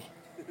teruggekom het nie.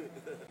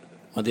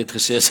 Want hy het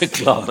gesê as ek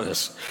klaar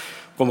is,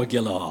 kom ek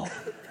julle haal.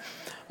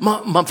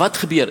 Maar wat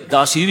gebeur?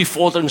 Daar's hierdie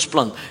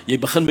vorderingsplan. Jy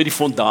begin met die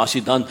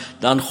fondasie,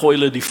 dan gooi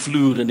hulle die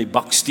vloer en die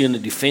bakstene,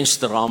 die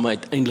vensterrame,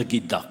 uiteindelik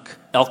die dak.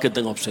 Elke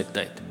ding op sy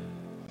tyd.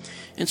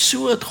 En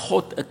so het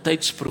God 'n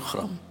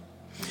tydsprogram.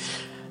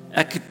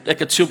 Ek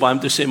het so baie om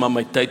te sê, maar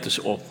my tyd is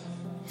op.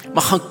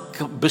 Maar gaan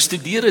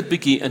bestudeer dit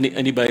bietjie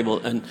in die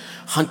Bybel en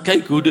gaan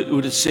kyk hoe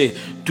dit sê,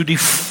 toe die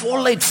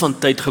volheid van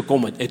tyd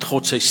gekom het, het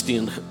God sy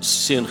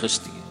seun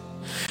gestuur.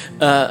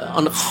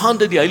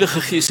 Aangaande die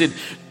Heilige Gees het,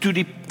 toe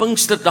die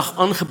Pinksterdag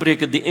aangebreek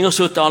het, die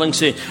Engelse vertaling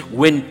sê,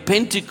 when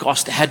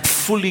Pentecost had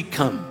fully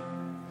come.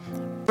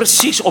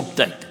 Presies op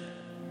tyd.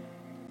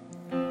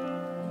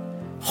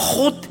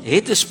 God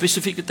het 'n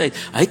spesifieke tyd.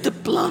 Hy het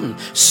 'n plan.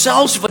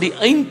 Selfs wat die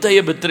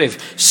eindtye betref,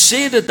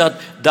 sê dit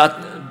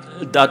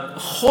dat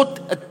God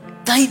 'n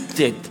tyd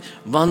het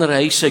wanneer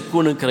hy sy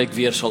koninkryk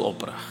weer sal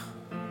oprig.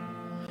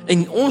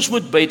 En ons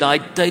moet by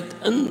daai tyd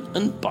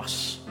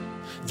inpas.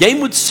 Jy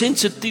moet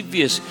sensitief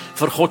wees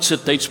vir God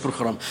se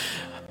tydsprogram.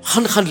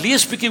 Gaan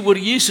lees bietjie oor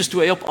Jesus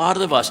toe hy op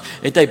aarde was.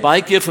 Het hy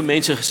baie keer vir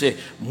mense gesê,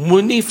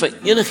 moenie vir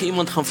enige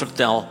iemand gaan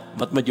vertel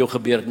wat met jou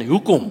gebeur het nie.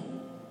 Hoekom?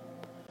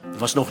 Dit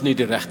was nog nie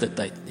die regte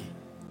tyd nie.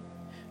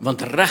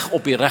 Want reg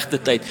op die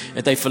regte tyd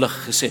het hy vir hulle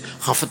gesê,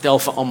 gaan vertel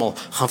vir almal,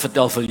 gaan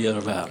vertel vir die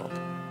hele wêreld.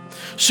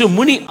 So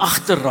moenie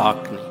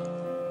agterraak nie,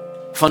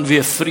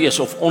 vanweë vrees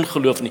of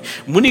ongeloof nie.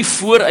 Moenie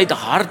vooruit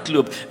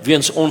hardloop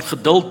weens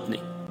ongeduld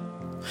nie.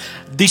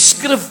 Die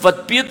skrif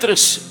wat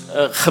Petrus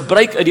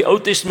gebruik uit die Ou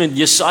Testament,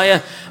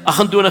 Jesaja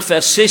 28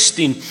 vers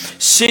 16,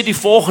 sê die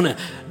volgende: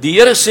 die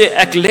Here sê,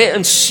 ek lê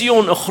in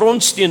Sion 'n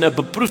grondsteen, 'n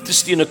beproefde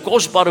steen, 'n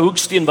kosbare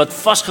hoeksteen wat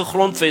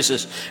vasgegrondves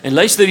is. En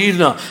luister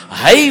hierna,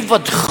 hy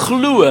wat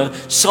glo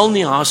sal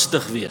nie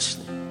haastig wees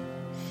nie.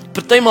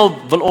 Partymal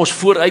wil ons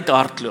vooruit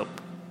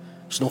hardloop.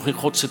 Is nog nie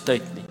God se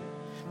tyd nie.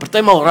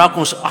 Partymal raak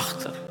ons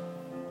agter.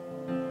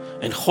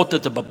 En God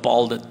het 'n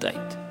bepaalde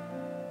tyd.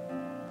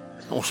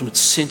 Ons moet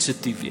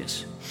sensitief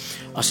wees.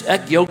 As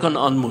ek jou kan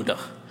aanmoedig,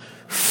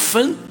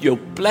 vind jou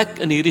plek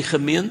in hierdie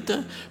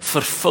gemeente,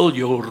 vervul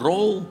jou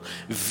rol,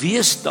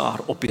 wees daar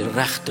op die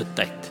regte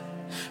tyd.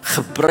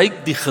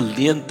 Gebruik die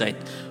geleentheid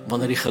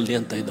wanneer die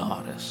geleentheid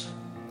daar is.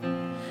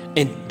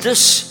 En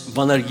dis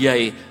wanneer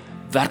jy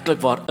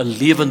werklik waar 'n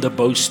lewende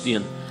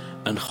bousteen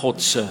in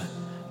God se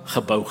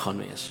gebou gaan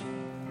wees.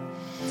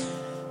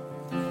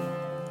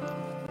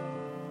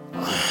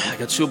 Ek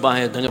het so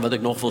baie dinge wat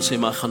ek nog wil sê,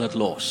 maar ek gaan dit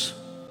los.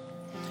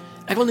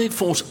 Ek wil net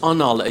vir ons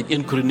aanhaal uit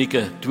 1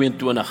 Kronieke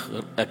 22.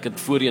 Ek het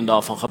voorheen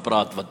daarvan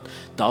gepraat wat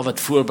Dawid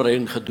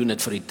voorbereiding gedoen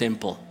het vir die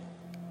tempel.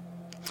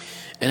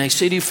 En hy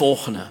sê die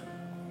volgende.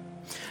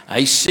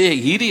 Hy sê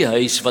hierdie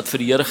huis wat vir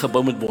die Here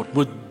gebou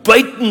moet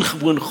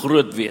buitengewoon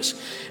groot wees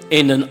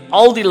en in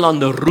al die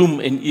lande roem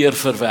en eer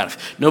verwerf.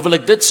 Nou wil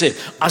ek dit sê,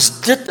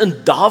 as dit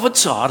in Dawid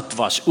se hart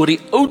was oor die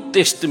Ou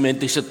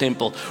Testamentiese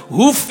tempel,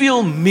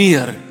 hoeveel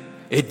meer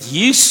het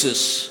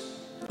Jesus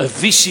 'n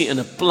visie en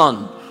 'n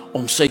plan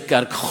om sy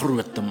kerk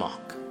groot te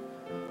maak.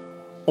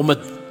 Om dit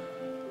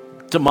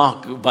te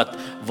maak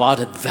waar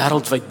dit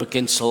wêreldwyd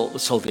bekend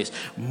sal wees.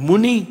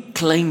 Moenie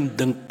klein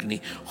dink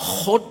nie.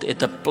 God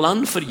het 'n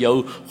plan vir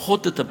jou,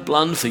 God het 'n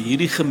plan vir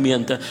hierdie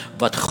gemeente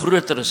wat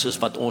groter is as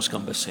wat ons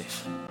kan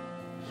besef.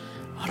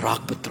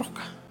 Raak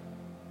betrokke.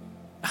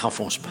 Ek gaan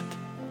vir ons bid.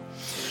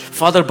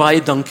 Vader,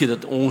 baie dankie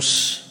dat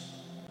ons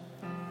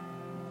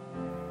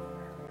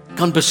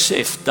kan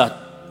besef dat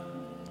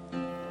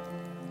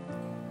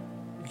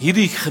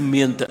hierdie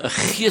gemeente 'n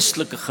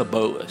geestelike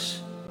gebou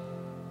is.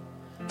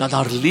 Dat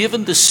daar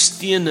lewende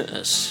stene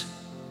is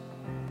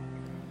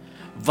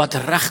wat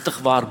regtig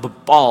waar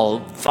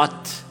bepaal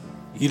wat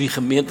hierdie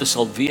gemeente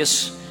sal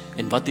wees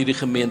en wat hierdie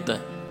gemeente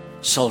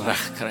sal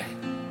regkry.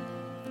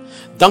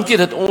 Dankie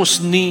dat ons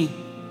nie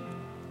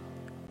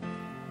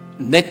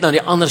net na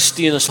die ander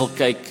stene sal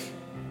kyk,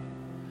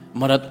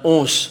 maar dat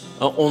ons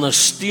 'n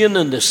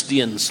ondersteunende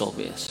steen sal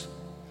wees.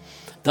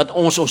 Dat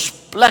ons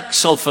plek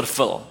sal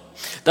vervul.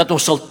 Dat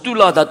ons sal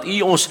toelaat dat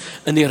U ons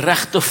in die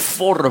regte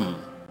vorm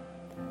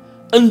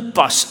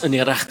inpas in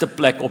die regte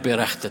plek op die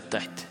regte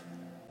tyd.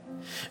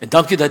 En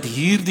dankie dat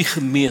hierdie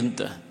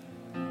gemeente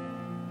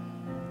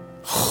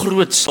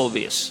groot sal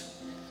wees.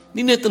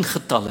 Nie net in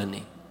getalle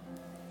nie,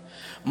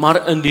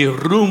 maar in die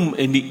roem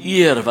en die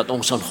eer wat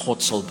ons aan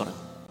God sal bring.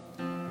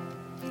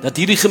 Dat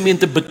hierdie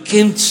gemeente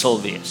bekend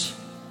sal wees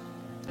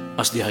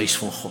as die huis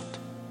van God.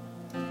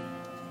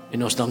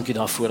 En ons dankie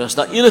daarvoor. As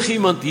daar enige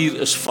iemand hier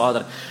is,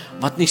 Vader,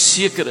 wat nie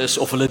seker is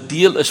of hulle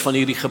deel is van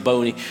hierdie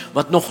gebou nie,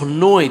 wat nog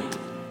nooit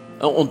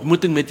 'n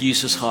ontmoeting met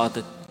Jesus gehad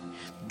het,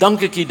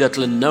 dank ek U dat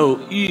hulle nou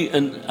U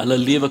in hulle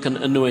lewe kan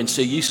innooi en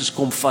sê, Jesus,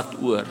 kom vat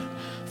oor.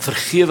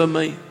 Vergewe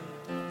my,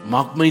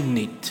 maak my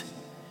nuut.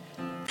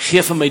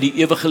 Geef vir my die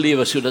ewige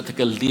lewe sodat ek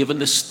 'n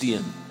lewende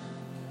steen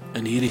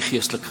in hierdie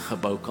geestelike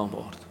gebou kan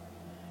word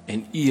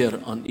en eer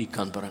aan U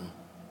kan bring.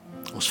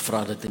 Ons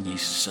vra dit in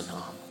Jesus se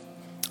naam.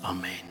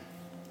 Amen.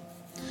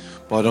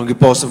 Baie dankie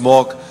Pastor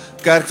Mark.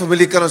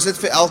 Kerkfamilie, kan ons net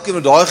vir elkeen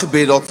met daai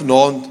gebed dalk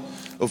vanaand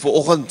of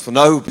vanoggend, van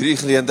nou op hierdie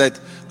geleentheid,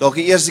 dalk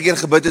die eerste keer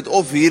gebid het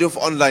of hier of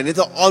aanlyn, net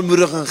 'n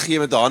aanmoediging gee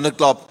met 'n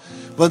handeklap.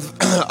 Want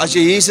as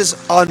jy Jesus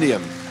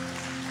aanneem,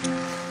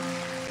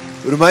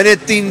 Romeine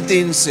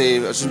 10:10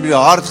 sê, as ons met die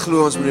hart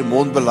glo, ons met die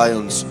mond bely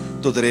ons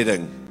tot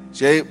redding. As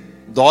jy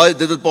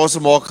dit wat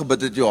Pastor Mark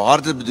gebid het, jou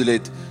hart het bedoel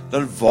het,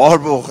 dan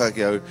waarborg ek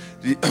jou,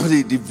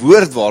 die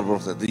woord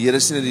waarborg dit, die Here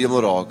sien in die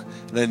hemel raak,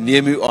 en hy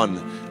neem jou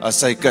aan as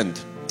sy kind.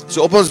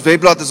 So op ons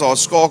webblad is daar 'n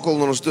skakel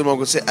na ons toe maak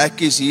wat sê ek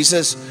kies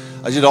Jesus.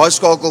 As jy daai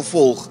skakel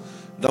volg,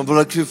 dan wil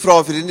ek vir jou vra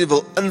of jy dit nie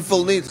wil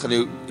invul nie. Dit gaan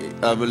jou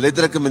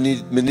letterlik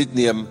 'n minuut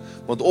neem,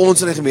 want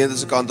ons in die gemeente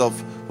se kant af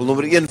wil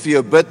nommer 1 vir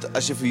jou bid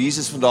as jy vir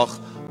Jesus vandag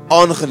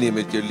aangeneem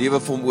het, jou lewe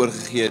vir hom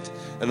oorgegee het.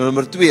 En dan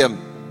nommer 2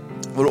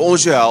 wil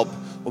ons jou help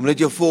om net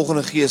jou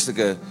volgende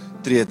geestelike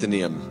tree te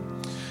neem.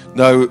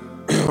 Nou,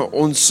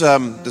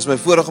 dis my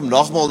voorreg om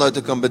nagmaal nou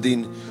te kan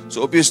bedien.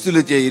 So op jou stoel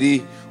het jy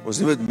hierdie, ons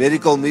noem dit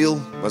medical meal,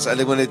 was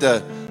eintlik maar net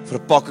 'n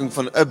verpakking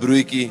van 'n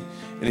broodjie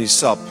en die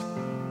sap.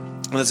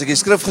 En as ek die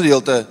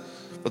skrifgedeelte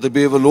wat ek by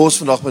jou wil los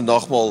vandag met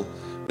nagmaal,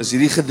 is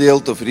hierdie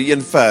gedeelte of hierdie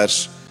een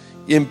vers,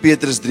 1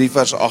 Petrus 3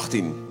 vers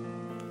 18.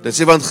 Dit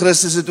sê, want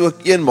Christus het ook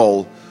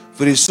eenmaal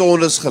vir die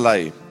sondes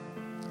gelei.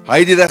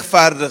 Hy die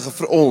regverdige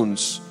vir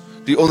ons,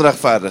 die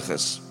onregverdig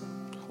is,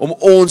 om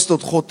ons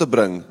tot God te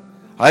bring.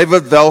 Hy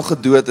wat wel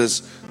gedood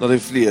is na die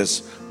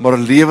vlees, maar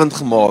lewend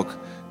gemaak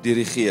deur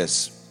die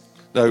Gees.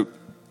 Nou,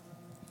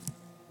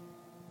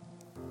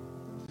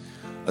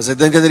 as ek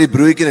dink aan hierdie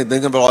broodjie en ek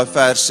dink aan wat daai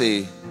vers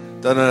sê,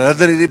 dan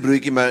herinner hierdie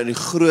broodjie my aan die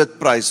groot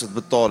prys wat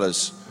betaal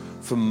is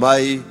vir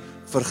my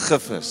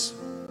vergifnis.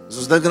 As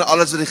ons dink aan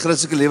alles wat die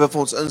Christelike lewe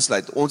vir ons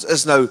insluit, ons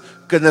is nou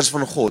kinders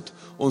van God,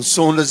 ons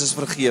sondes is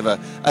vergewe,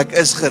 ek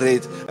is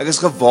gered, ek is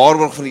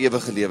gewaarborg van die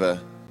ewige lewe,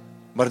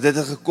 maar dit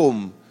het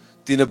gekom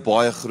teen 'n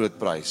baie groot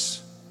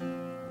prys.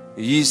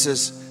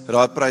 Jesus het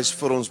daai prys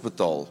vir ons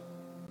betaal.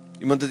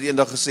 Iemand het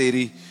eendag gesê,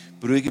 hierdie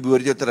broodjie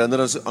behoort jou te herinner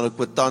aan 'n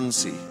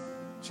kwitansie.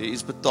 As jy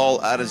iets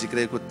betaal ergens, jy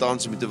kry 'n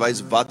kwitansie om te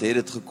wys wat het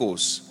dit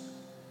gekos.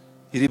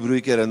 Hierdie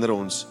broodjie herinner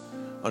ons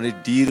aan die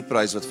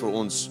dierprys wat vir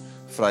ons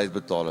vryheid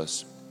betaal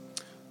is.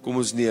 Kom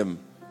ons neem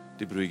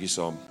die broodjie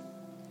saam.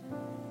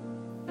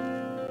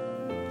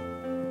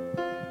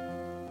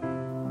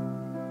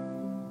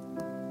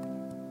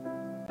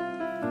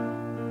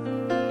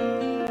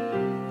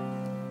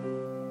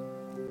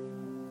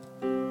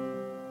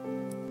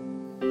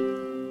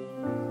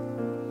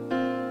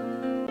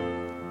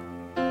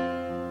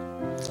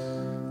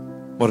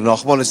 Maar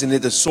nagmaal is nie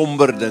net 'n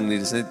somber ding nie,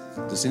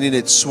 dis nie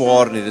net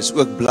swaar nie, dis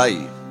ook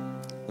bly.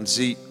 Want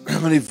sien,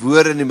 die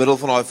woorde in die middel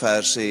van daai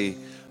vers sê,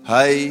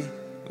 hy,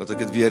 wat ek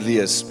dit weer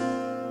lees,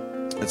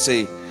 dit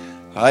sê,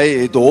 hy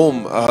het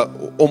hom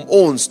om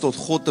ons tot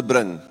God te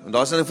bring. En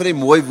daar is nou van die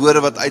mooi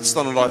woorde wat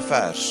uitstaan in daai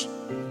vers.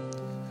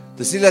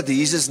 Dis nie dat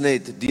Jesus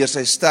net deur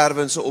sy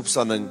sterwe en sy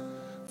opstanding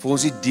vir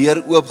ons die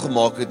deur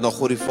oopgemaak het na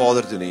God die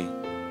Vader toe nie.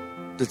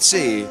 Dit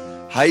sê,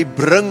 hy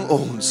bring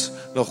ons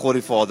na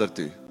God die Vader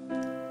toe.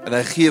 En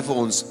hy gee vir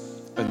ons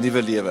 'n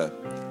nuwe lewe.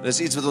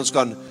 Dis iets wat ons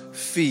kan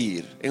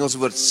vier. Engelse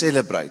woord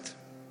celebrate.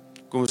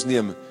 Kom ons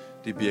neem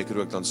die beker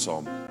ook dan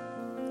saam.